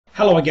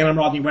Hello again, I'm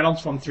Rodney Reynolds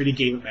from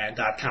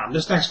 3dgamerman.com.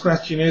 This next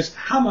question is,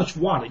 how much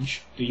wattage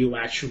do you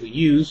actually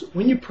use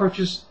when you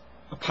purchase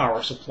a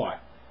power supply?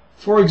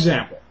 For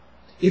example,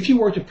 if you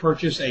were to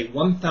purchase a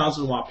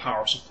 1000 watt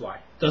power supply,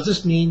 does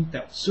this mean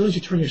that as soon as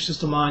you turn your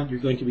system on, you're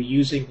going to be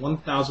using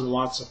 1000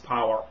 watts of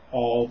power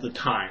all the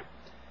time?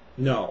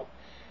 No.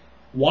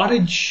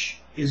 Wattage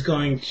is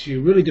going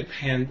to really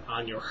depend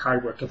on your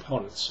hardware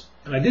components.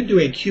 And I did do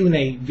a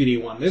Q&A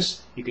video on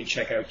this. You can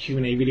check out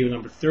Q&A video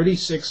number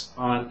 36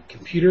 on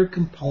computer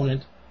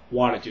component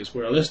wattages,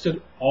 where I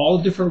listed all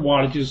the different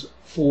wattages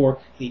for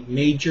the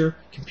major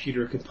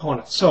computer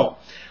components. So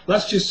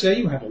let's just say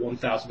you have a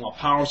 1000 watt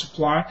power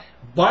supply,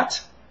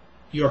 but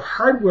your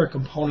hardware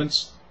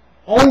components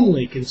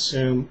only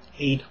consume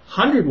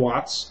 800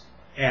 watts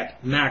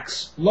at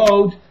max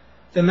load,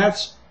 then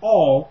that's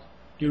all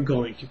you're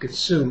going to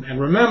consume.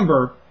 And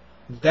remember,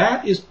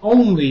 that is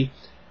only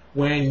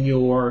when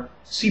your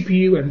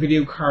CPU and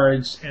video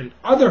cards and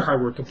other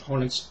hardware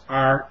components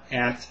are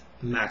at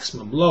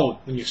maximum load.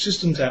 When your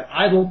system's at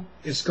idle,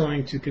 it's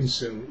going to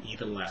consume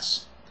even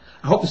less.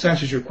 I hope this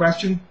answers your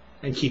question,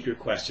 and keep your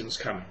questions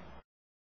coming.